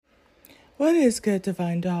What is good,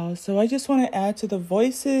 Divine Doll? So I just want to add to the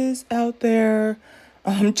voices out there.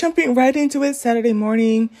 Jumping right into it, Saturday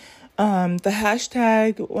morning. The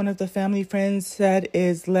hashtag one of the family friends said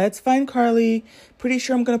is Let's Find Carly. Pretty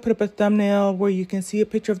sure I'm going to put up a thumbnail where you can see a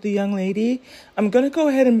picture of the young lady. I'm going to go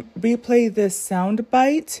ahead and replay this sound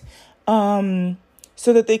bite so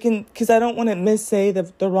that they can, because I don't want to missay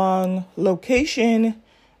the wrong location.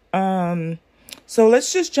 So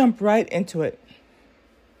let's just jump right into it.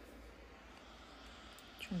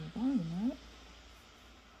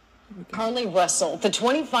 Carly Russell, the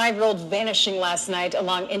 25-year-old vanishing last night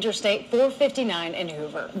along Interstate 459 in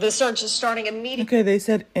Hoover. The search is starting immediately. Okay, they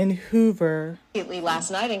said in Hoover.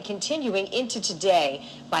 Last night and continuing into today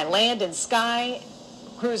by land and sky.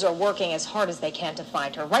 Crews are working as hard as they can to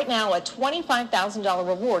find her. Right now, a $25,000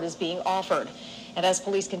 reward is being offered. And as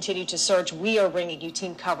police continue to search, we are bringing you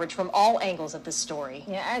team coverage from all angles of this story.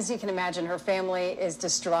 Yeah, as you can imagine, her family is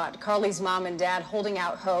distraught. Carly's mom and dad holding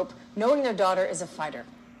out hope, knowing their daughter is a fighter.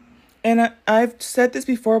 And I've said this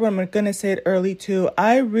before, but I'm going to say it early too.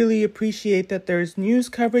 I really appreciate that there's news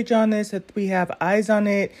coverage on this, that we have eyes on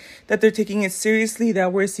it, that they're taking it seriously,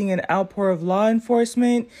 that we're seeing an outpour of law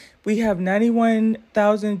enforcement. We have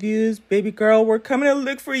 91,000 views. Baby girl, we're coming to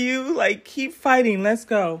look for you. Like, keep fighting. Let's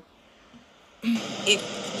go.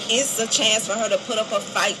 If it's a chance for her to put up a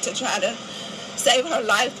fight to try to save her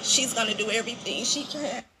life, she's going to do everything she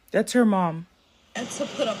can. That's her mom. And to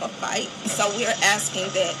put up a fight. So we're asking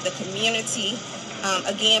that the community,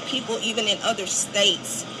 again, people even in other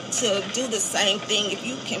states, to do the same thing. If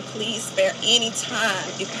you can please spare any time,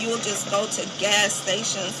 if you'll just go to gas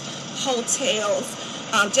stations,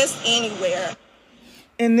 hotels, just anywhere.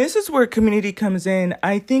 And this is where community comes in.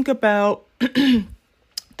 I think about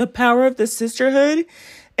the power of the sisterhood.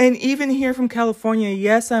 And even here from California,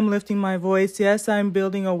 yes, I'm lifting my voice. Yes, I'm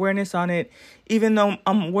building awareness on it, even though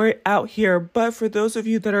we're out here. But for those of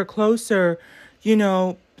you that are closer,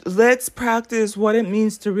 let's practice what it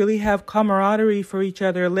means to really have camaraderie for each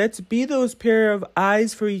other. Let's be those pair of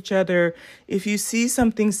eyes for each other. If you see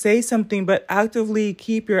something, say something, but actively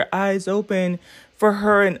keep your eyes open for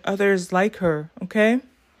her and others like her, okay?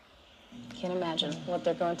 Can't imagine what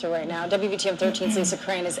they're going through right now. WBTM 13's Lisa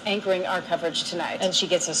Crane is anchoring our coverage tonight. And she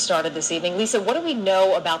gets us started this evening. Lisa, what do we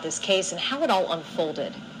know about this case and how it all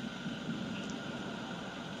unfolded?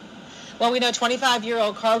 Well, we know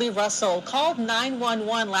 25-year-old Carly Russell called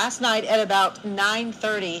 911 last night at about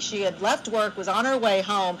 9:30. She had left work, was on her way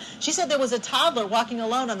home. She said there was a toddler walking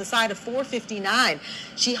alone on the side of 459.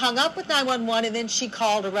 She hung up with 911 and then she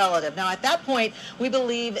called a relative. Now, at that point, we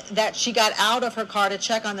believe that she got out of her car to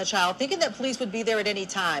check on the child, thinking that police would be there at any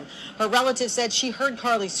time. Her relative said she heard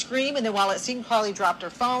Carly scream, and then while it seemed Carly dropped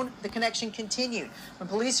her phone, the connection continued. When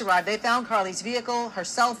police arrived, they found Carly's vehicle, her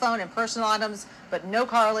cell phone, and personal items, but no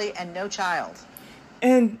Carly and no child.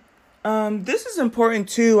 And this is important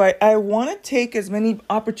too. I want to take as many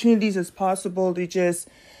opportunities as possible to just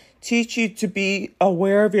teach you to be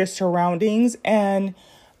aware of your surroundings. And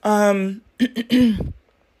I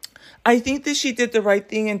think that she did the right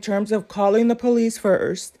thing in terms of calling the police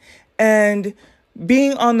first and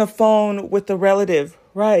being on the phone with the relative,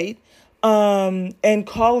 right? And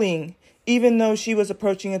calling, even though she was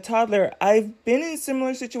approaching a toddler. I've been in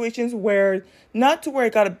similar situations where, not to where I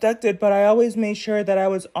got abducted, but I always made sure that I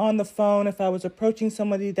was on the phone if I was approaching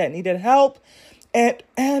somebody that needed help,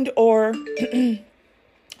 or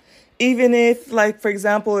even if, like, for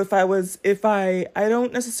example, if I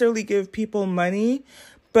don't necessarily give people money,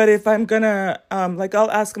 but if I'm gonna,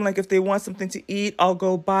 I'll ask them, like, if they want something to eat, I'll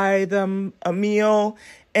go buy them a meal,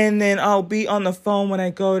 and then I'll be on the phone when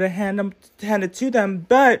I go to hand it to them.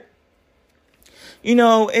 But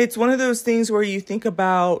it's one of those things where you think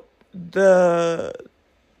about if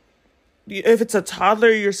it's a toddler,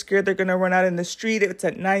 you're scared they're going to run out in the street. If it's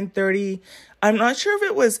at 9:30, I'm not sure if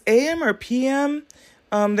it was AM or PM.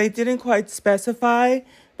 They didn't quite specify,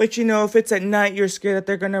 but if it's at night, you're scared that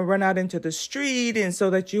they're going to run out into the street, and so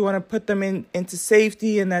that you want to put them into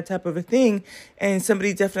safety and that type of a thing. And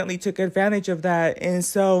somebody definitely took advantage of that. And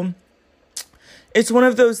so it's one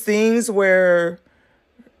of those things where,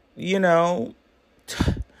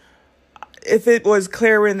 if it was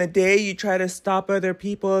clearer in the day, you try to stop other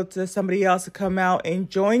people to somebody else to come out and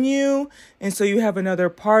join you. And so you have another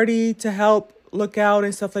party to help look out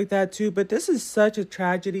and stuff like that too. But this is such a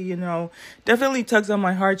tragedy, definitely tugs on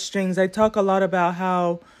my heartstrings. I talk a lot about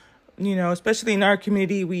how, especially in our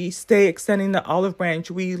community, we stay extending the olive branch.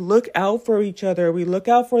 We look out for each other. We look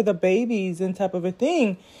out for the babies and type of a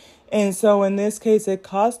thing. And so in this case, it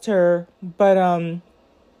cost her. But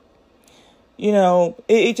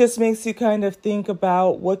it just makes you kind of think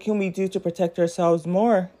about what can we do to protect ourselves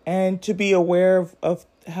more, and to be aware of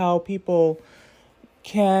how people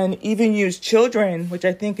can even use children, which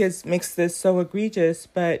I think makes this so egregious.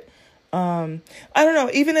 But I don't know,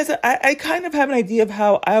 even I kind of have an idea of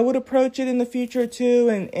how I would approach it in the future too,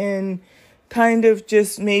 and kind of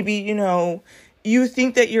just maybe, you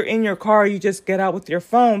think that you're in your car, you just get out with your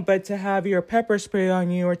phone, but to have your pepper spray on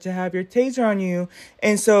you or to have your taser on you.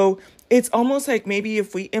 And so it's almost like maybe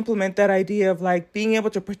if we implement that idea of like being able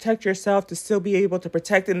to protect yourself to still be able to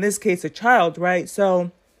protect, in this case, a child, right?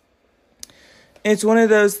 So it's one of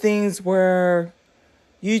those things where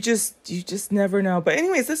you just never know. But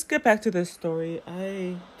anyways, let's get back to this story.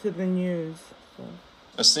 To the news. So.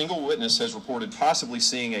 A single witness has reported possibly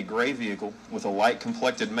seeing a gray vehicle with a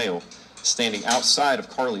light-complected male standing outside of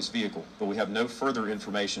Carly's vehicle, but we have no further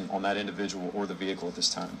information on that individual or the vehicle at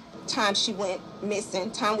this time. Time she went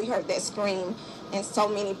missing, time we heard that scream, and so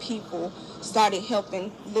many people started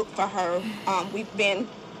helping look for her. We've been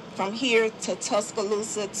from here to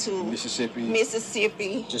Tuscaloosa to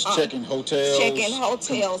Mississippi. Just checking hotels.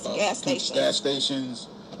 Gas stations. Gas stations,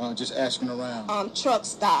 just asking around. Truck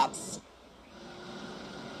stops.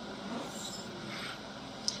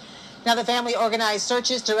 Now, the family organized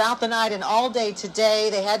searches throughout the night and all day today.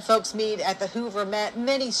 They had folks meet at the Hoover Met.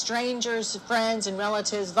 Many strangers, friends, and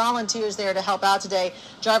relatives, volunteers there to help out today.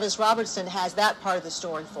 Jarvis Robertson has that part of the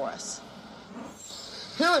story for us.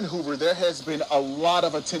 Here in Hoover, there has been a lot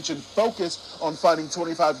of attention focused on finding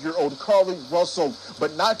 25-year-old Carly Russell,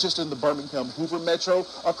 but not just in the Birmingham Hoover Metro,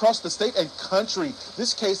 across the state and country.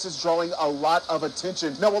 This case is drawing a lot of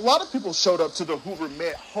attention. Now, a lot of people showed up to the Hoover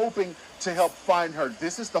Met hoping to help find her.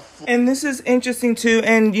 This is this is interesting too,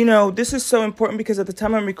 and this is so important because at the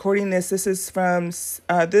time I'm recording this is from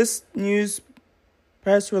this news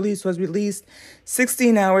press release was released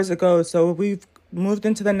 16 hours ago, so we've moved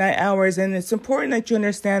into the night hours, and it's important that you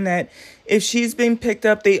understand that if she's being picked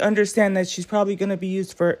up, they understand that she's probably going to be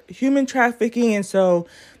used for human trafficking, and so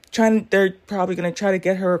they're probably going to try to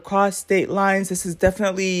get her across state lines. This is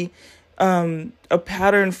definitely a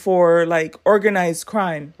pattern for like organized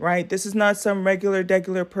crime, right? This is not some regular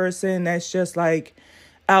person that's just like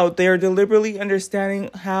out there deliberately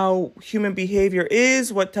understanding how human behavior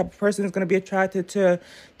is, what type of person is going to be attracted to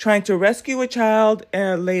trying to rescue a child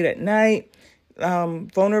late at night,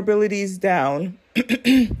 vulnerabilities down.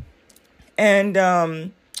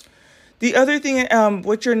 And the other thing,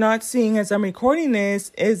 what you're not seeing as I'm recording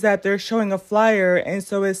this is that they're showing a flyer. And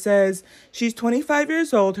so it says she's 25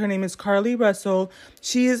 years old. Her name is Carly Russell.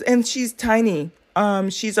 She's tiny.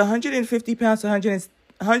 She's 150 pounds,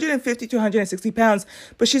 150 to 160 pounds,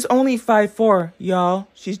 but she's only 5'4", y'all.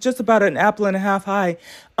 She's just about an apple and a half high.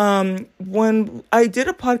 When I did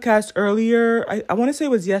a podcast earlier, I want to say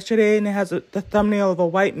it was yesterday, and it has the thumbnail of a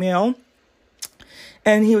white male.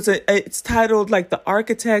 And it's titled like the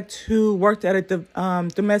architect who worked at a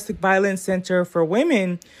domestic violence center for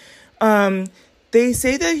women. They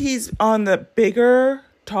say that he's on the bigger,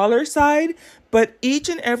 taller side, but each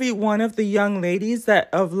and every one of the young ladies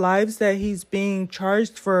lives that he's being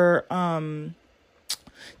charged for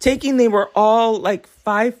taking, they were all like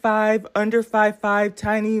 5'5", under 5'5",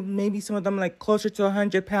 tiny, maybe some of them like closer to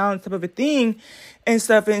 100 pounds type of a thing and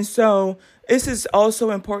stuff. And so this is also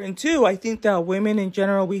important too. I think that women in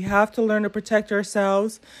general, we have to learn to protect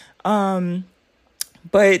ourselves. But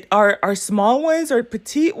our small ones, our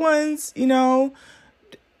petite ones,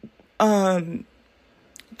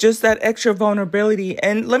 just that extra vulnerability.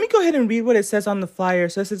 And let me go ahead and read what it says on the flyer.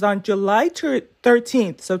 So it says on July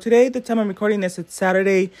 13th. So today, the time I'm recording this, it's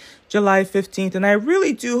Saturday, July 15th. And I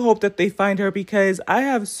really do hope that they find her because I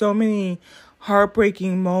have so many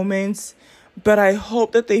heartbreaking moments. But I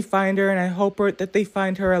hope that they find her, and I hope that they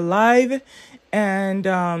find her alive. And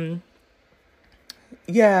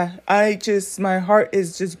my heart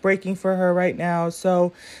is just breaking for her right now.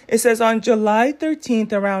 So it says on July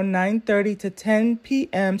 13th around 9:30 to 10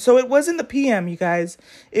 p.m. So it wasn't the p.m., you guys.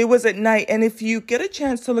 It was at night. And if you get a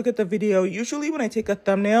chance to look at the video, usually when I take a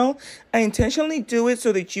thumbnail, I intentionally do it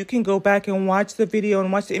so that you can go back and watch the video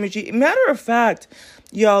and watch the imagery. Matter of fact,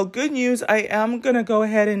 y'all, good news. I am going to go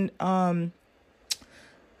ahead and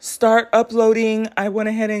start uploading. I went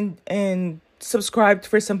ahead and subscribed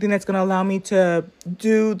for something that's going to allow me to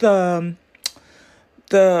do the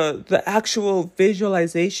actual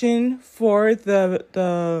visualization for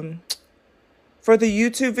the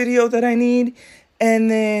YouTube video that I need. And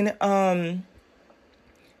then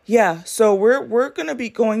so we're going to be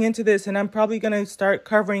going into this, and I'm probably going to start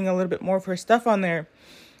covering a little bit more of her stuff on there.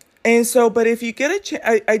 And so, but if you get a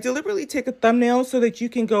chance, I deliberately take a thumbnail so that you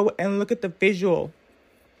can go and look at the visual.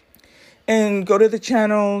 and go to the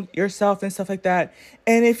channel yourself and stuff like that.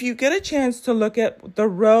 And if you get a chance to look at the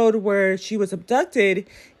road where she was abducted,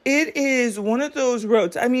 it is one of those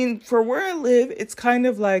roads. I mean, for where I live, it's kind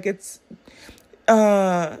of like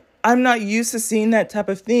I'm not used to seeing that type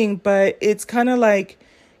of thing, but it's kind of like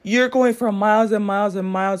you're going for miles and miles and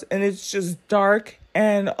miles, and it's just dark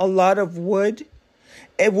and a lot of woods.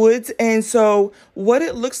 And so what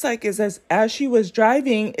it looks like is as she was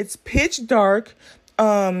driving, it's pitch dark,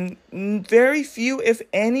 very few, if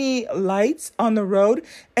any, lights on the road,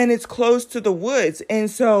 and it's close to the woods. And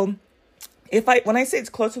so when I say it's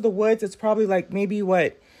close to the woods, it's probably like maybe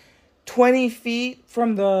 20 feet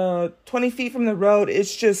from the road.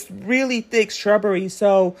 It's just really thick shrubbery.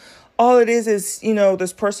 So all it is,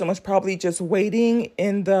 this person was probably just waiting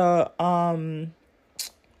in the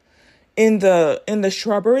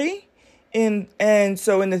shrubbery, and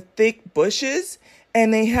so in the thick bushes,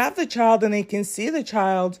 and they have the child and they can see the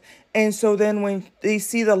child. And so then when they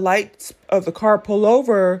see the lights of the car pull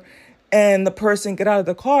over and the person get out of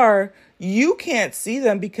the car, you can't see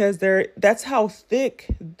them because that's how thick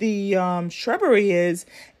the shrubbery is.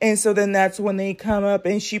 And so then that's when they come up,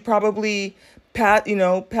 and she probably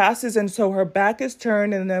passes, and so her back is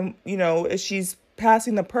turned, and then as she's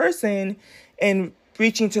passing the person and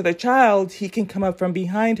reaching to the child, he can come up from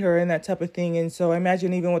behind her and that type of thing. And so I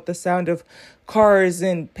imagine even with the sound of cars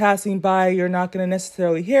and passing by, you're not going to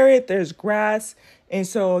necessarily hear it. There's grass. And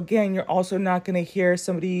so again, you're also not going to hear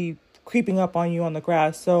somebody creeping up on you on the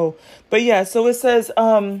grass. So it says,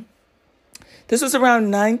 this was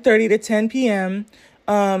around 9:30 to 10 p.m.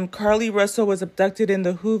 Carlee Russell was abducted in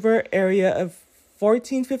the Hoover area of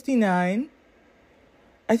 1459.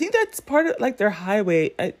 I think that's part of like their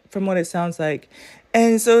highway, from what it sounds like.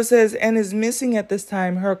 And so it says, and is missing at this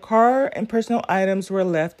time. Her car and personal items were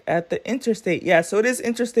left at the interstate. Yeah, so it is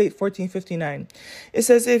Interstate 1459. It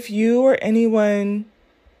says, if you or anyone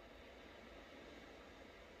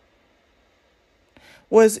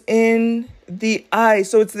was in the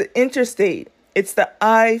so it's the interstate. It's the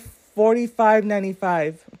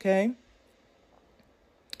I-4595, okay?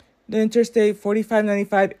 The Interstate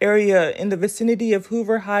 4595 area in the vicinity of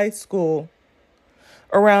Hoover High School.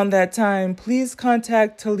 Around that time, please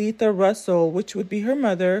contact Talitha Russell, which would be her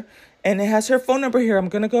mother, and it has her phone number here. I'm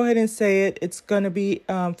going to go ahead and say it. It's going to be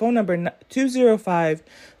phone number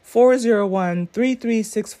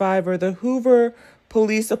 205-401-3365, or the Hoover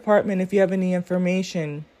Police Department if you have any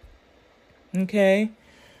information. Okay.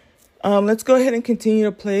 Let's go ahead and continue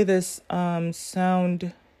to play this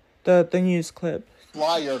sound, the news clip.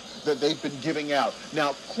 Flyer that they've been giving out.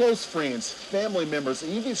 Now, close friends, family members,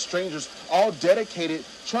 and even strangers, all dedicated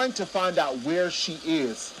trying to find out where she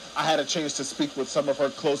is. I had a chance to speak with some of her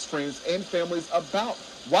close friends and families about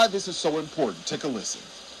why this is so important. Take a listen.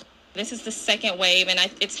 This is the second wave, and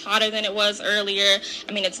it's hotter than it was earlier.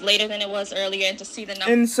 I mean, it's later than it was earlier, and to see the numbers.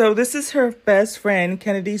 And so this is her best friend,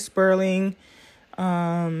 Kennedy Sperling.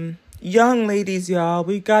 Young ladies, y'all,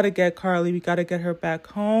 we got to get Carlee. We got to get her back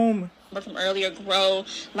home. From earlier grow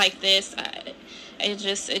like this, it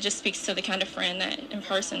just speaks to the kind of friend and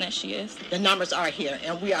person that she is. The numbers are here,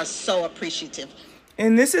 and we are so appreciative.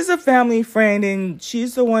 And this is a family friend, and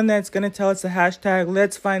she's the one that's going to tell us the hashtag,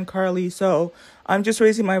 Let's Find Carlee. So I'm just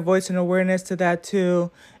raising my voice and awareness to that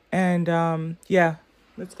too. And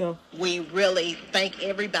let's go. We really thank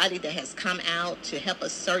everybody that has come out to help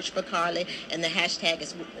us search for Carlee, and the hashtag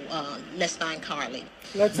is Let's Find Carlee.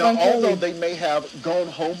 Now, although they may have gone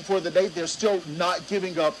home for the day, they're still not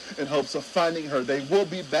giving up in hopes of finding her. They will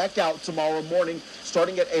be back out tomorrow morning,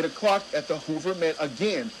 starting at 8 o'clock at the Hoover Met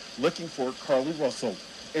again, looking for Carlee Russell.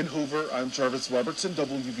 In Hoover, I'm Jarvis Robertson,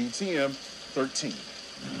 WVTM 13.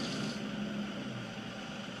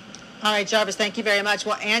 All right, Jarvis, thank you very much.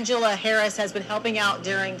 Well, Angela Harris has been helping out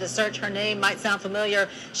during the search. Her name might sound familiar.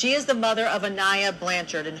 She is the mother of Anaya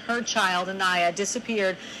Blanchard, and her child, Anaya,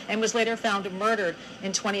 disappeared and was later found murdered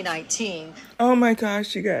in 2019. Oh, my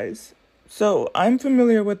gosh, you guys. So I'm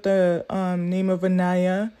familiar with the name of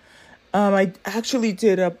Anaya. I actually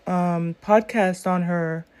did a podcast on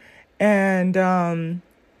her, and I'm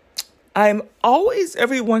always,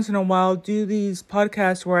 every once in a while, do these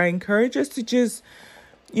podcasts where I encourage us to just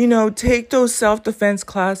take those self-defense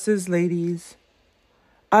classes, ladies.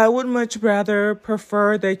 I would much rather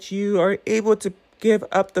prefer that you are able to give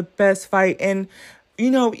up the best fight. And,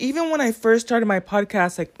 even when I first started my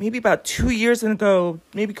podcast, like maybe about 2 years ago,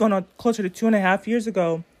 maybe going on closer to 2.5 years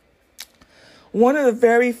ago, one of the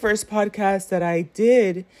very first podcasts that I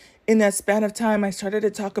did in that span of time, I started to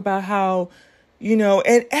talk about how,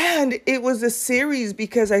 and it was a series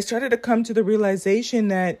because I started to come to the realization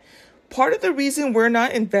that part of the reason we're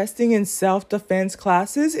not investing in self-defense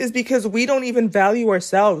classes is because we don't even value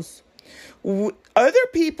ourselves. Other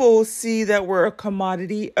people see that we're a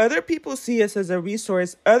commodity. Other people see us as a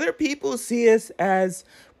resource. Other people see us as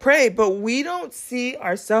prey, but we don't see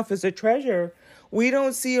ourselves as a treasure. We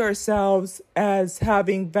don't see ourselves as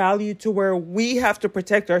having value to where we have to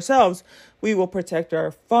protect ourselves. We will protect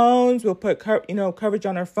our phones. We'll put coverage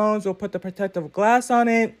on our phones. We'll put the protective glass on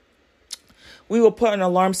it. We will put an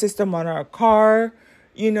alarm system on our car.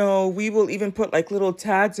 We will even put like little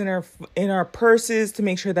tags in our purses to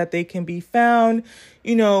make sure that they can be found.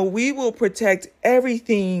 We will protect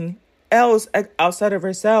everything else outside of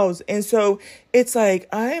ourselves. And so it's like,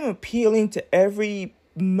 I am appealing to every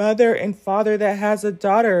mother and father that has a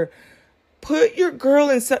daughter. Put your girl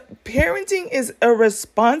in. Parenting is a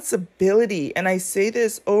responsibility. And I say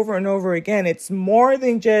this over and over again. It's more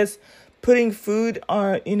than just putting food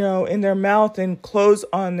on, in their mouth and clothes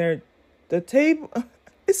on the table.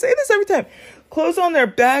 I say this every time. Clothes on their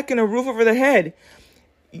back and a roof over their head.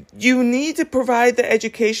 You need to provide the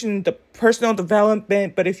education, the personal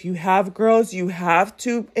development. But if you have girls, you have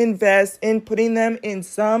to invest in putting them in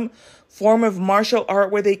some form of martial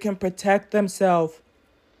art where they can protect themselves.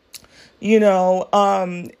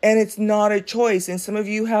 And it's not a choice. And some of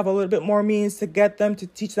you have a little bit more means to get them, to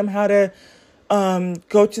teach them how to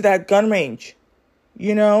go to that gun range,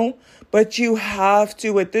 but you have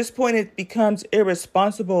to. At this point, it becomes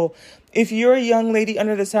irresponsible. If you're a young lady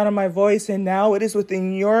under the sound of my voice, and now it is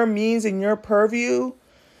within your means and your purview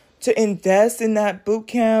to invest in that boot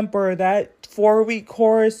camp or that 4-week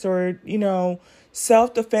course or,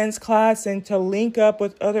 self-defense class, and to link up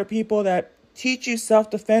with other people that teach you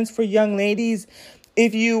self-defense for young ladies.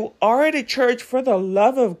 If you are at a church, for the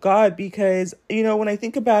love of God, because, when I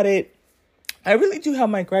think about it, I really do have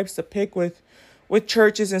my gripes to pick with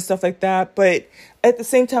churches and stuff like that. But at the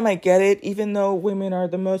same time, I get it. Even though women are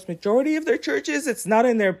the most majority of their churches, it's not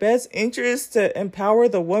in their best interest to empower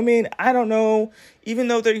the woman. I don't know, even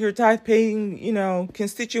though they're your tithe paying,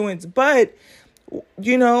 constituents. But,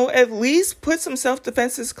 at least put some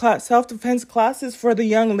self-defense classes for the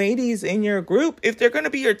young ladies in your group. If they're going to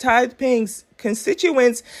be your tithe paying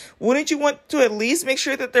constituents, wouldn't you want to at least make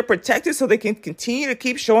sure that they're protected so they can continue to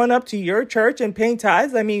keep showing up to your church and paying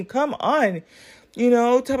tithes? I mean, come on,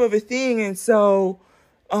 type of a thing. And so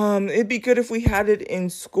it'd be good if we had it in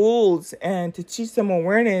schools and to teach them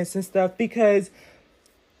awareness and stuff, because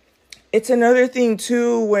it's another thing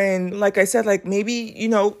too when, like I said, like maybe,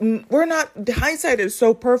 we're not, the hindsight is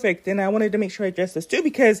so perfect. And I wanted to make sure I address this too,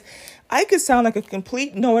 because I could sound like a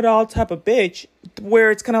complete know-it-all type of bitch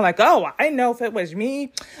where it's kind of like, oh, I know if it was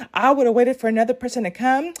me, I would have waited for another person to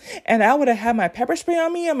come and I would have had my pepper spray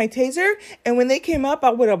on me and my taser. And when they came up, I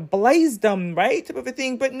would have blazed them, right? Type of a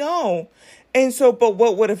thing. But no. And so, but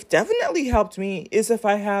what would have definitely helped me is if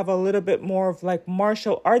I have a little bit more of like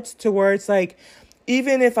martial arts to where it's like,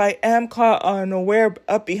 even if I am caught unaware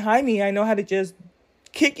up behind me, I know how to just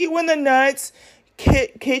kick you in the nuts,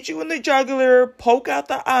 hit you in the jugular, poke out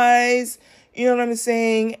the eyes, you know what I'm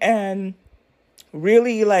saying? And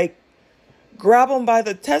really like grab them by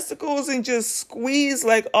the testicles and just squeeze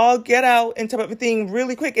like all get out and type of thing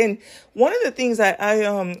really quick. And one of the things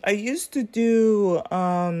I used to do,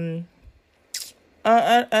 I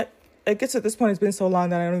guess at this point it's been so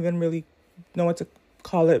long that I don't even really know what to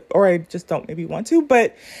call it, or I just don't maybe want to,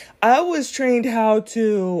 but I was trained how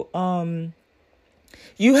to,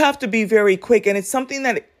 you have to be very quick, and it's something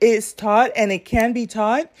that is taught and it can be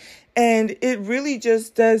taught. And it really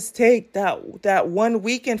just does take that one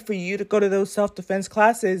weekend for you to go to those self-defense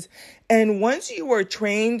classes. And once you are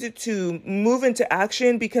trained to move into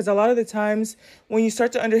action, because a lot of the times when you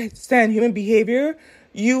start to understand human behavior,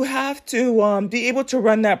 you have to be able to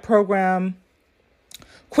run that program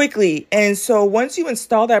quickly. And so once you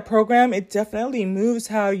install that program, it definitely moves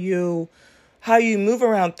how you move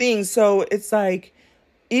around things. So it's like,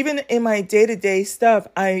 even in my day-to-day stuff,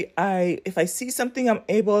 if I see something, I'm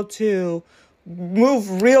able to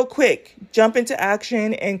move real quick, jump into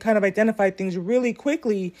action, and kind of identify things really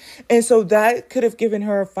quickly. And so that could have given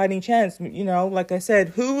her a fighting chance. Like I said,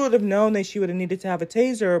 who would have known that she would have needed to have a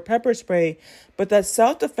taser or pepper spray? But that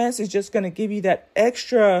self-defense is just going to give you that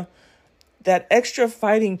extra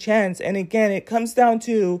fighting chance. And again, it comes down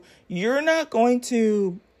to, you're not going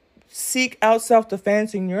to seek out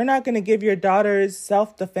self-defense, and you're not going to give your daughters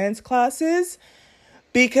self-defense classes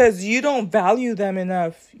because you don't value them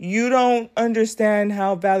enough. You don't understand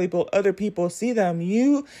how valuable other people see them.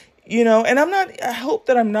 And I hope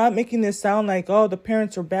that I'm not making this sound like, oh, the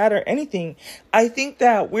parents are bad or anything. I think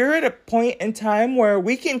that we're at a point in time where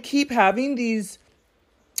we can keep having these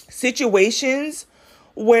situations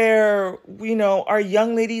where, our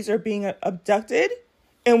young ladies are being abducted,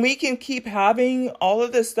 and we can keep having all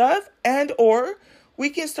of this stuff, and or we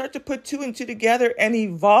can start to put two and two together and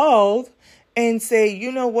evolve and say,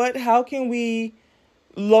 you know what, how can we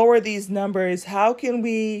lower these numbers? How can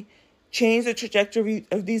we change the trajectory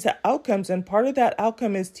of these outcomes? And part of that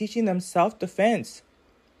outcome is teaching them self-defense,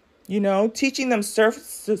 teaching them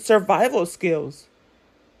survival skills,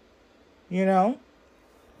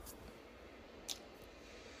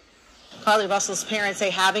 Carlee Russell's parents say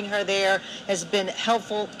having her there has been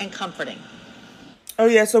helpful and comforting. Oh,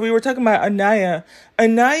 yeah. So we were talking about Anaya.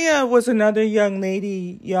 Anaya was another young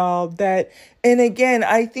lady, y'all, and again,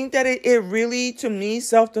 I think that it really, to me,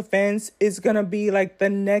 self-defense is going to be like the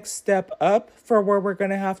next step up for where we're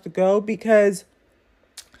going to have to go, because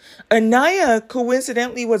Anaya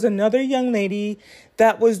coincidentally was another young lady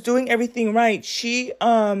that was doing everything right. She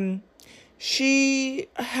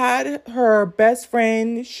had her best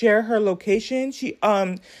friend share her location.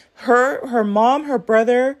 Her mom, her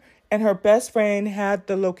brother, and her best friend had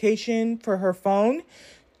the location for her phone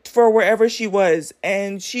for wherever she was.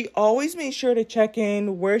 And she always made sure to check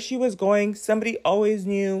in where she was going. Somebody always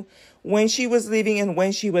knew when she was leaving and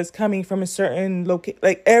when she was coming from a certain location,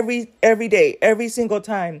 like every day, every single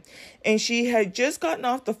time. And she had just gotten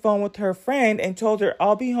off the phone with her friend and told her,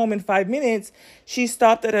 I'll be home in 5 minutes. She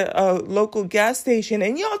stopped at a local gas station.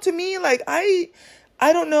 And y'all, to me, like, I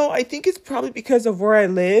don't know. I think it's probably because of where I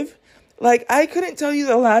live. Like, I couldn't tell you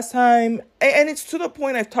the last time, and it's to the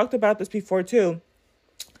point, I've talked about this before too.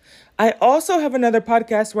 I also have another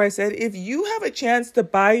podcast where I said, if you have a chance to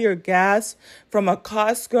buy your gas from a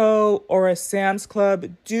Costco or a Sam's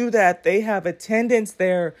Club, do that. They have attendants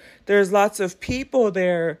there. There's lots of people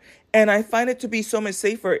there. And I find it to be so much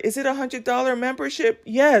safer. Is it $100 membership?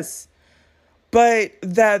 Yes. But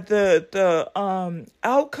that the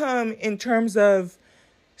outcome in terms of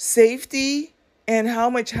safety and how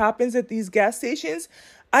much happens at these gas stations,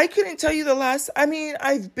 I couldn't tell you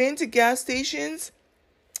I've been to gas stations.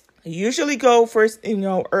 I usually go first,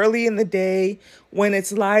 early in the day when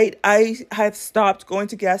it's light. I have stopped going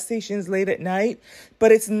to gas stations late at night,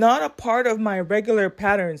 but it's not a part of my regular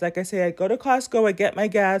patterns. Like I say, I go to Costco, I get my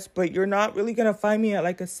gas, but you're not really going to find me at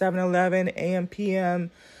like a 7-Eleven, AM,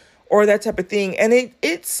 PM, or that type of thing. And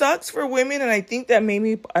it sucks for women. And I think that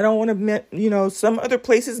maybe, I don't want to admit, some other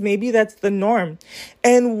places, maybe that's the norm.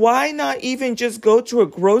 And why not even just go to a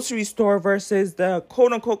grocery store versus the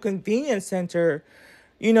quote unquote convenience center?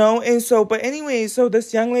 And so, but anyway, so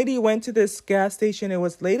this young lady went to this gas station. It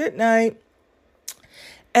was late at night.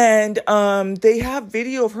 And they have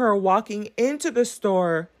video of her walking into the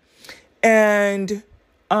store. And,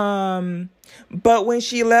 but when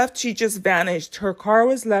she left, she just vanished. Her car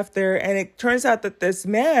was left there. And it turns out that this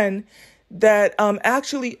man that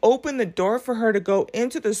actually opened the door for her to go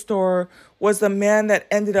into the store was the man that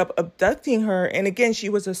ended up abducting her. And again, she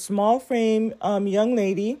was a small frame young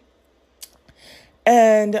lady.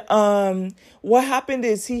 And what happened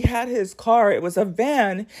is he had his car. It was a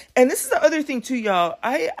van. And this is the other thing too, y'all.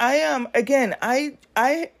 I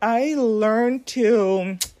learned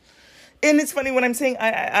to, and it's funny when I'm saying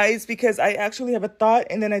it's because I actually have a thought,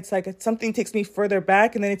 and then it's like something takes me further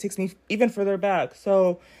back, and then it takes me even further back.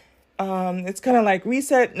 So it's kind of like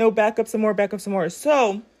reset, no, back up some more, back up some more.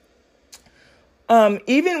 So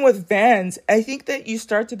even with vans, I think that you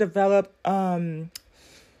start to develop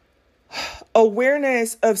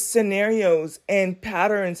awareness of scenarios and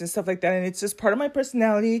patterns and stuff like that. And it's just part of my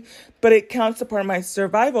personality, but it counts as part of my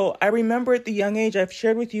survival. I remember at the young age, I've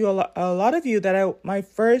shared with you, a lot of you, that my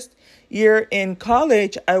first year in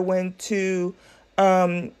college, I went to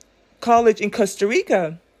college in Costa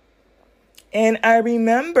Rica. And I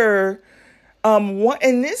remember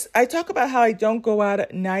I talk about how I don't go out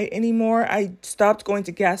at night anymore. I stopped going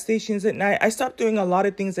to gas stations at night. I stopped doing a lot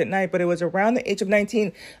of things at night, but it was around the age of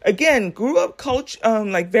 19. Again, grew up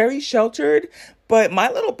very sheltered, but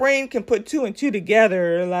my little brain can put two and two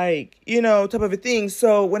together, type of a thing.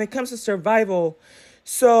 So when it comes to survival,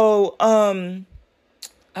 I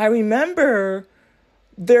remember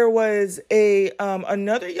there was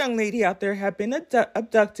another young lady out there had been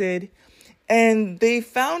abducted. And they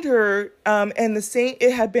found her, and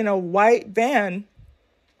it had been a white van,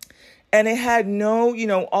 and it had no,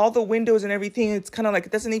 all the windows and everything. It's kind of like,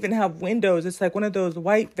 it doesn't even have windows. It's like one of those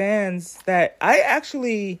white vans that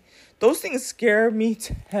those things scare me.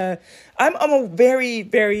 I'm very,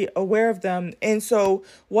 very aware of them. And so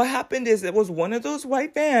what happened is it was one of those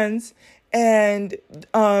white vans, and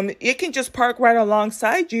it can just park right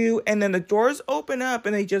alongside you, and then the doors open up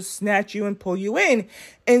and they just snatch you and pull you in.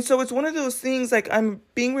 And so it's one of those things, like I'm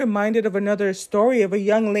being reminded of another story of a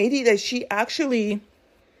young lady that she actually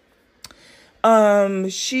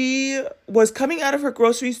she was coming out of her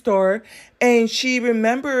grocery store, and she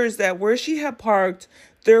remembers that where she had parked,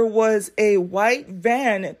 there was a white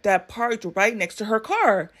van that parked right next to her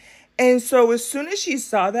car. And so as soon as she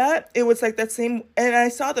saw that, it was like that same, and I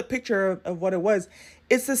saw the picture of what it was.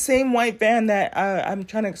 It's the same white van that I'm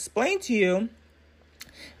trying to explain to you.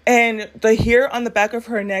 And the hair on the back of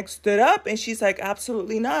her neck stood up, and she's like,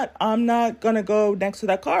 absolutely not. I'm not going to go next to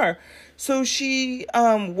that car. So she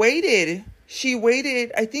waited. She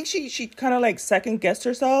waited. I think she kind of like second guessed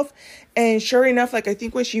herself. And sure enough, like I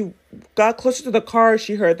think when she got closer to the car,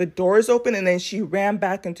 she heard the doors open, and then she ran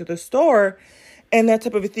back into the store and that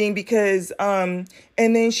type of a thing because and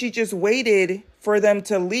then she just waited for them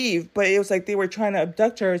to leave. But it was like they were trying to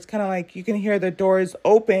abduct her. It's kind of like you can hear the doors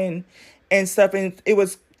open and stuff. And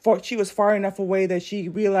she was far enough away that she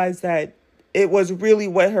realized that it was really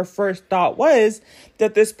what her first thought was,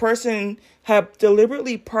 that this person had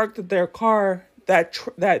deliberately parked their car, that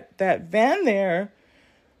van there,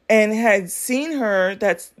 and had seen her,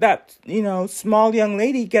 that small young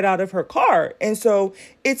lady get out of her car. And so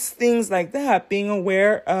it's things like that, being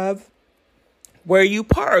aware of where you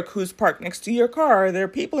park, who's parked next to your car, are there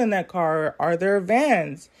people in that car, are there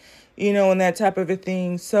vans, and that type of a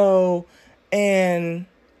thing. So yeah,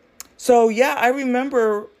 I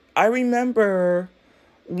remember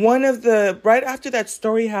one of right after that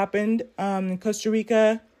story happened in Costa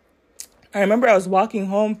Rica, I remember I was walking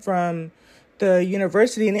home from the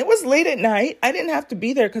university, and it was late at night. I didn't have to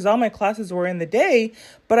be there because all my classes were in the day,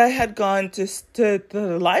 but I had gone to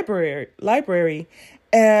the library,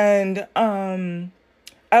 and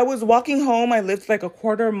I was walking home. I lived like a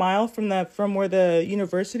quarter mile from where the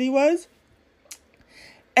university was,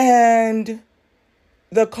 and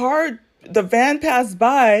the van passed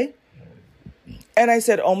by, and I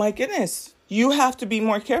said, oh my goodness, you have to be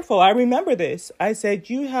more careful. I remember this. I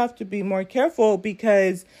said, you have to be more careful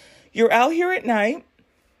because you're out here at night,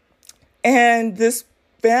 and this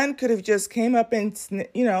van could have just came up and,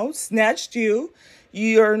 snatched you.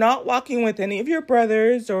 You're not walking with any of your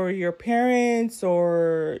brothers or your parents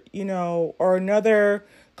or another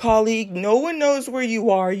colleague. No one knows where you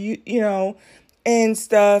are, and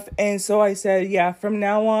stuff. And so I said, yeah, from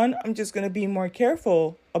now on, I'm just going to be more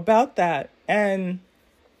careful about that. And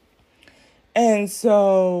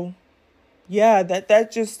so, yeah,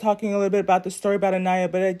 that just talking a little bit about the story about Anaya,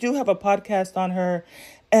 but I do have a podcast on her,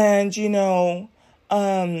 and,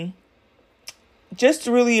 just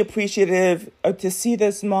really appreciative to see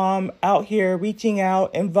this mom out here reaching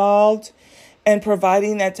out, involved, and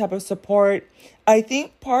providing that type of support. I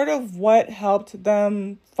think part of what helped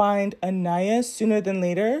them find Anaya sooner than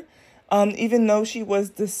later, even though she was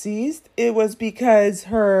deceased, it was because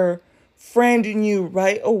her friend knew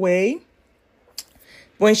right away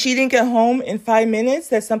when she didn't get home in 5 minutes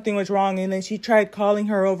that something was wrong. And then she tried calling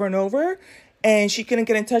her over and over, and she couldn't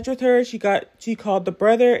get in touch with her. She called the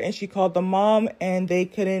brother, and she called the mom, and they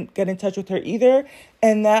couldn't get in touch with her either.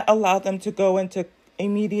 And that allowed them to go into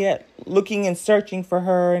immediate looking and searching for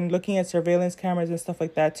her and looking at surveillance cameras and stuff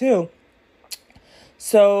like that too.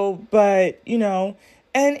 So, but, and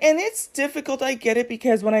it's difficult. I get it,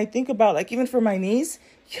 because when I think about, like, even for my niece,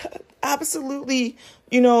 yeah, absolutely,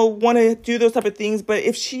 want to do those type of things. But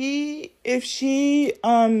if she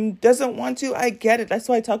doesn't want to, I get it. That's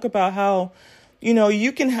why I talk about how,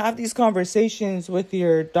 you can have these conversations with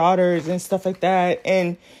your daughters and stuff like that.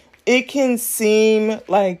 And it can seem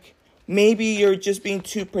like maybe you're just being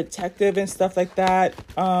too protective and stuff like that.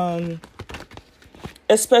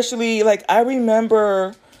 Especially, like, I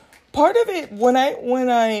remember part of it when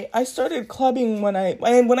I started clubbing, when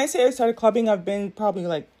I say I started clubbing, I've been probably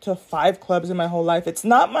like to 5 clubs in my whole life. It's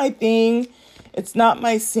not my thing. It's not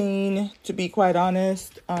my scene, to be quite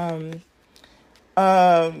honest. I'm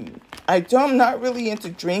not really into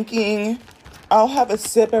drinking. I'll have a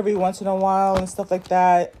sip every once in a while and stuff like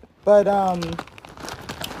that. But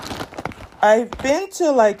I've been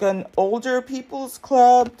to like an older people's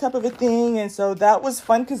club type of a thing. And so that was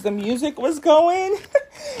fun because the music was going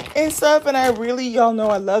and stuff. And y'all know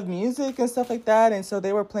I love music and stuff like that. And so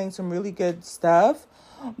they were playing some really good stuff.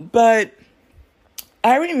 But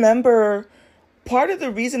I remember part of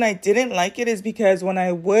the reason I didn't like it is because when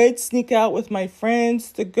I would sneak out with my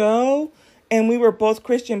friends to go, and we were both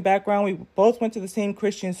Christian background, we both went to the same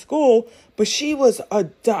Christian school, but she was a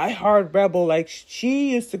diehard rebel. Like,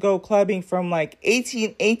 she used to go clubbing from like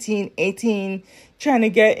 18, trying to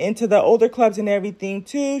get into the older clubs and everything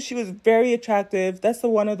too. She was very attractive. That's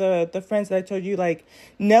one of the friends that I told you, like,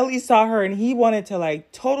 Nelly saw her and he wanted to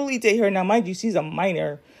like totally date her. Now, mind you, she's a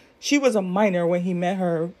minor. She was a minor when he met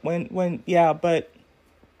her,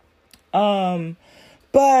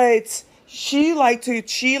 but she liked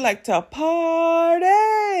to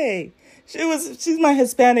party. She's my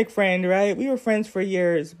Hispanic friend, right? We were friends for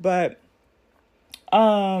years, but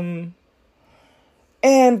but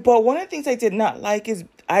one of the things I did not like is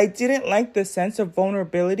I didn't like the sense of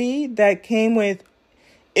vulnerability that came with,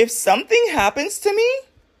 if something happens to me,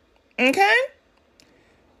 okay,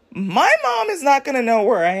 my mom is not going to know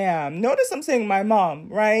where I am. Notice I'm saying my mom,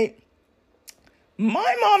 right?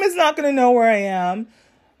 My mom is not going to know where I am.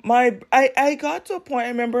 I got to a point, I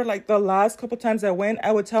remember like the last couple times I went,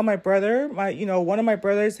 I would tell my brother, one of my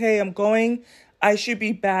brothers, hey, I'm going, I should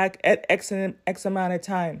be back at X amount of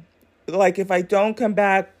time. Like if I don't come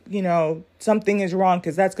back, something is wrong,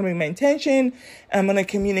 because that's going to be my intention. I'm going to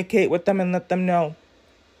communicate with them and let them know,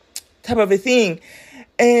 type of a thing.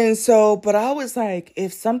 And so, but I was like,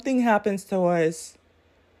 if something happens to us,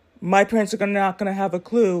 my parents are not going to have a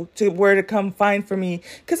clue to where to come find for me.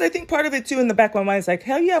 Because I think part of it, too, in the back of my mind is like,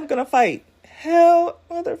 hell yeah, I'm going to fight. Hell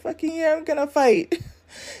motherfucking yeah, I'm going to fight.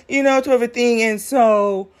 Type of a thing. And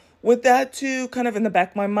so with that, too, kind of in the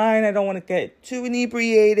back of my mind, I don't want to get too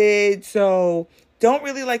inebriated. So don't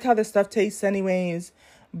really like how this stuff tastes anyways.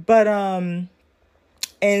 But,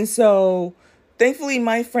 and so thankfully,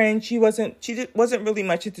 my friend, she wasn't really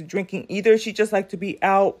much into drinking either. She just liked to be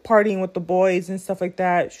out partying with the boys and stuff like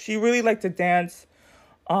that. She really liked to dance,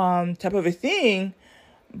 type of a thing.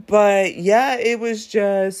 But yeah, it was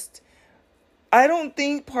just, I don't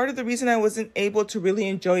think part of the reason I wasn't able to really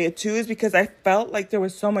enjoy it too is because I felt like there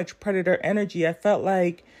was so much predator energy. I felt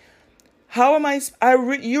like, how am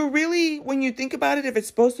you really, when you think about it, if it's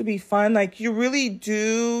supposed to be fun, like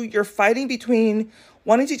you're fighting between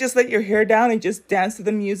wanting to just let your hair down and just dance to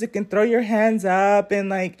the music and throw your hands up and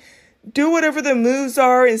like do whatever the moves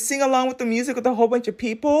are and sing along with the music with a whole bunch of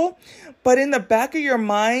people. But in the back of your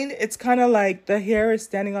mind, it's kind of like the hair is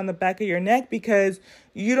standing on the back of your neck, because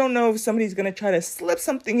you don't know if somebody's going to try to slip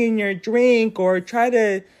something in your drink or try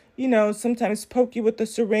to, sometimes poke you with the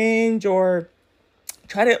syringe or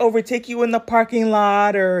try to overtake you in the parking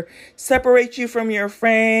lot or separate you from your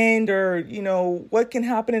friend, or, what can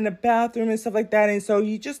happen in the bathroom and stuff like that. And so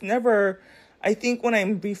you just never, I think when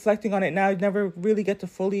I'm reflecting on it now, I never really get to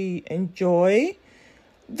fully enjoy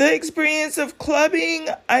the experience of clubbing,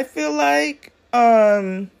 I feel like,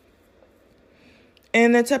 and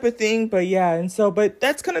that type of thing. But yeah, and so, but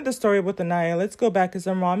that's kind of the story with Anaya. Let's go back because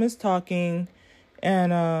our mom is talking.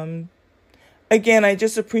 And again, I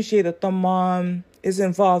just appreciate that the mom is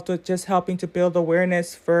involved with just helping to build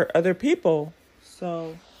awareness for other people.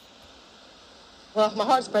 So, well, my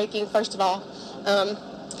heart's breaking, first of all.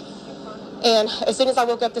 And as soon as I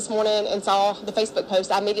woke up this morning and saw the Facebook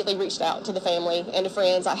post, I immediately reached out to the family and to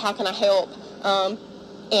friends. Like, how can I help?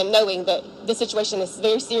 And knowing that this situation is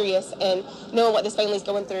very serious and knowing what this family's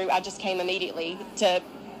going through, I just came immediately to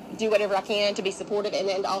do whatever I can to be supportive and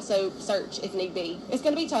then also search if need be. It's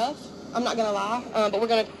going to be tough. I'm not going to lie, but we're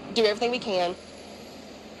going to do everything we can.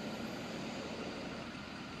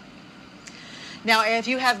 Now, if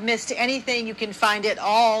you have missed anything, you can find it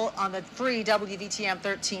all on the free WVTM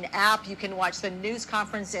 13 app. You can watch the news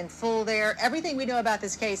conference in full there. Everything we know about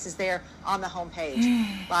this case is there on the homepage.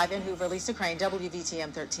 Live in Hoover, Lisa Crane,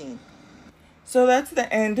 WVTM 13. So that's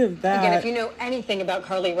the end of that. Again, if you know anything about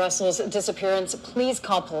Carlee Russell's disappearance, please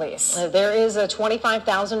call police. There is a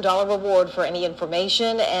 $25,000 reward for any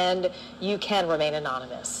information, and you can remain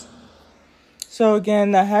anonymous. So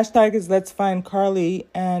again, the hashtag is Let's Find Carlee,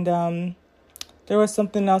 and there was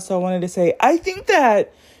something else I wanted to say. I think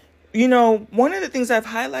that, one of the things I've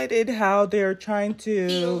highlighted, how they're trying to...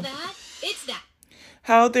 Feel that? It's that.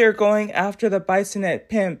 How they're going after the Bisonette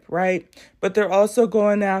pimp, right? But they're also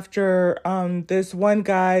going after this one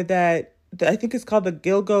guy that I think is called the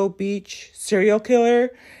Gilgo Beach serial killer.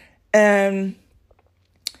 And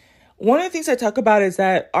one of the things I talk about is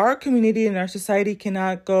that our community and our society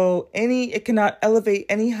cannot elevate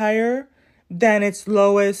any higher than its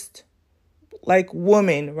lowest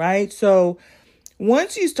woman, right? So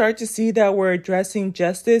once you start to see that we're addressing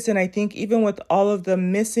justice, and I think even with all of the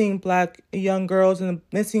missing Black young girls and the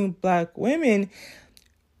missing Black women,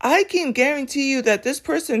 I can guarantee you that this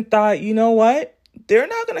person thought, you know what? They're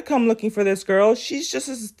not going to come looking for this girl. She's just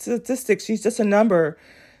a statistic. She's just a number,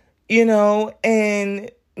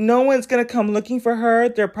 and no one's going to come looking for her.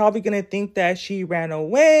 They're probably going to think that she ran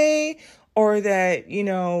away or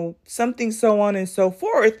that, something so on and so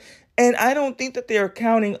forth. And I don't think that they're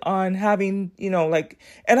counting on having,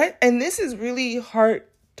 and this is really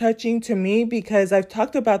heart-touching to me because I've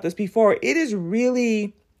talked about this before. It is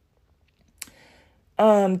really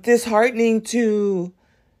disheartening to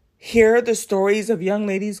hear the stories of young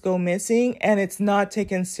ladies go missing and it's not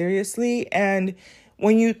taken seriously. And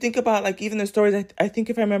when you think about like even the stories, I think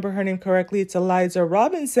if I remember her name correctly, it's Eliza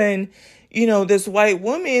Robinson, this white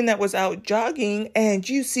woman that was out jogging, and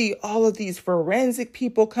you see all of these forensic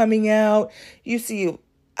people coming out. You see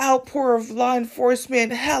outpour of law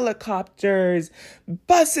enforcement, helicopters,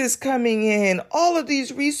 buses coming in, all of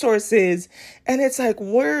these resources. And it's like,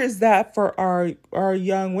 where is that for our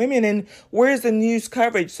young women, and where's the news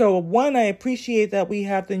coverage? So one, I appreciate that we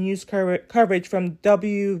have the news coverage from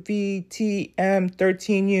WVTM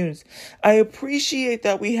 13 News. I appreciate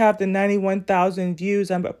that we have the 91,000 views.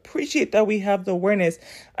 I appreciate that we have the awareness.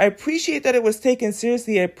 I appreciate that it was taken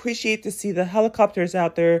seriously. I appreciate to see the helicopters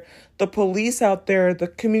out there, the police out there, the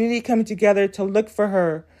community coming together to look for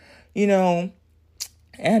her,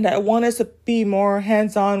 and I want us to be more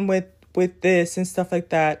hands-on with this and stuff like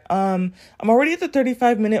that. I'm already at the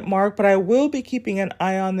 35-minute mark, but I will be keeping an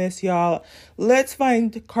eye on this, y'all. Let's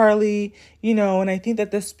find Carlee, and I think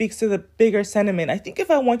that this speaks to the bigger sentiment. I think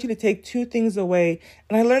if I want you to take two things away,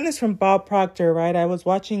 and I learned this from Bob Proctor, right? I was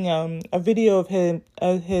watching a video of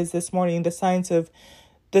his this morning,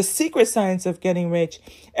 the secret science of getting rich.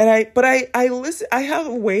 And I listen, I have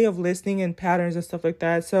a way of listening in patterns and stuff like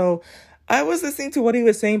that. So I was listening to what he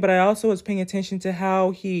was saying, but I also was paying attention to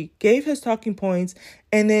how he gave his talking points,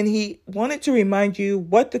 and then he wanted to remind you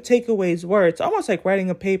what the takeaways were. It's almost like writing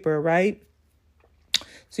a paper, right?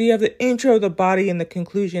 So you have the intro, the body, and the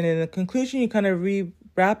conclusion. And in the conclusion, you kind of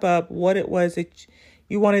wrap up what it was that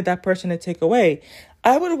you wanted that person to take away.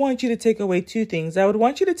 I would want you to take away two things. I would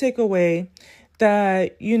want you to take away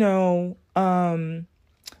that,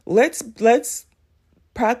 let's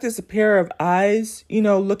practice a pair of eyes,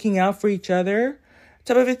 looking out for each other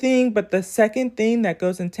type of a thing. But the second thing that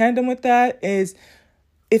goes in tandem with that is,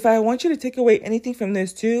 if I want you to take away anything from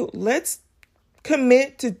this too, let's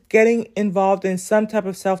commit to getting involved in some type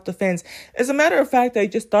of self-defense. As a matter of fact, I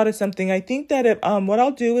just thought of something. I think that if, what I'll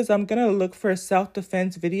do is I'm going to look for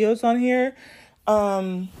self-defense videos on here. Let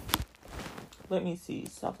me see,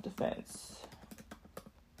 self-defense.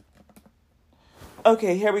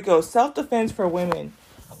 Okay, here we go. Self-defense for women.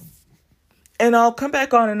 And I'll come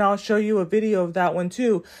back on and I'll show you a video of that one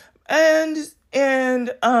too. But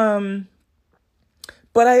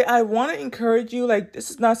I want to encourage you, like,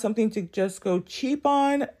 this is not something to just go cheap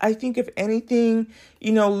on. I think if anything,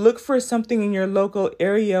 look for something in your local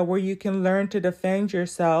area where you can learn to defend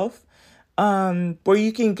yourself, where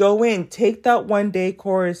you can go in, take that 1-day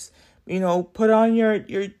course, put on your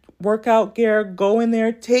workout gear, go in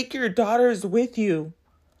there, take your daughters with you.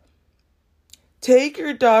 Take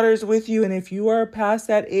your daughters with you. And if you are past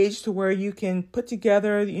that age to where you can put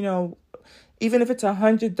together, even if it's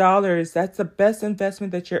 $100, that's the best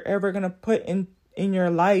investment that you're ever going to put in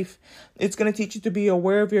your life. It's going to teach you to be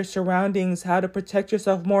aware of your surroundings, how to protect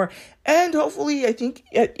yourself more. And hopefully, I think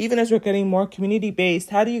even as we're getting more community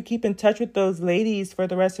based, how do you keep in touch with those ladies for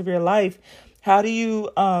the rest of your life? How do you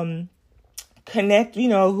connect,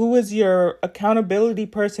 who is your accountability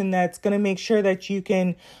person that's going to make sure that you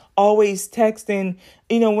can always text? And,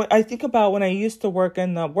 when I think about when I used to work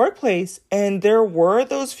in the workplace, and there were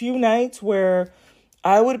those few nights where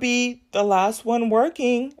I would be the last one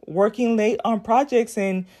working late on projects,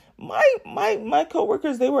 and my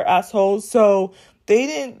coworkers, they were assholes. So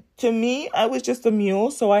to me, I was just a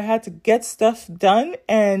mule. So I had to get stuff done.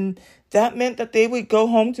 And that meant that they would go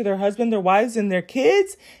home to their husband, their wives, and their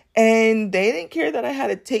kids. And they didn't care that I had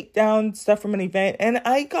to take down stuff from an event. And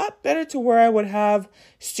I got better to where I would have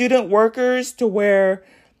student workers, to where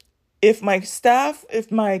if my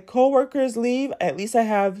coworkers leave, at least I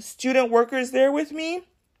have student workers there with me.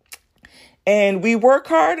 And we work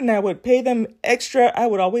hard, and I would pay them extra. I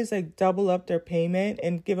would always double up their payment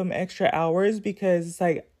and give them extra hours, because it's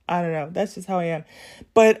I don't know. That's just how I am.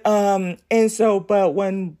 But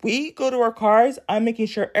when we go to our cars, I'm making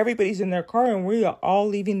sure everybody's in their car and we are all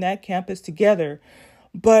leaving that campus together.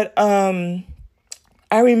 But I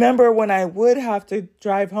remember when I would have to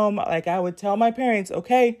drive home, I would tell my parents,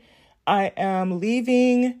 okay, I am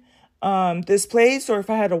leaving this place. Or if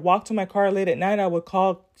I had to walk to my car late at night, I would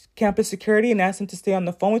call campus security and ask them to stay on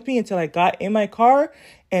the phone with me until I got in my car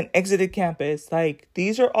and exited campus.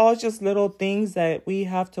 These are all just little things that we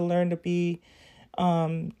have to learn to be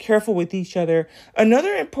careful with each other.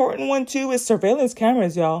 Another important one too is surveillance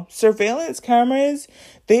cameras, y'all. Surveillance cameras,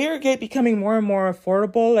 they are becoming more and more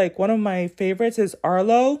affordable. One of my favorites is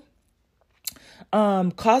Arlo.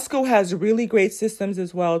 Costco has really great systems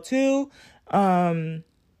as well too.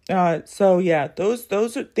 So yeah,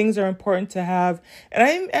 those are things are important to have. And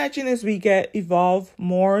I imagine as we evolve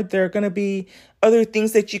more, there are going to be other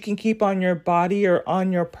things that you can keep on your body or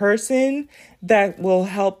on your person that will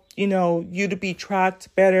help, you to be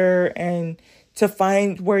tracked better and to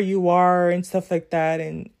find where you are and stuff like that.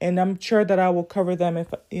 And I'm sure that I will cover them if,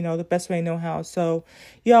 the best way I know how. So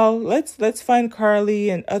y'all, let's find Carly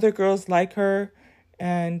and other girls like her.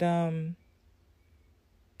 And,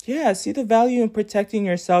 see the value in protecting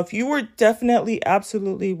yourself. You were definitely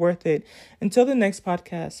absolutely worth it. Until the next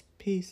podcast. Peace.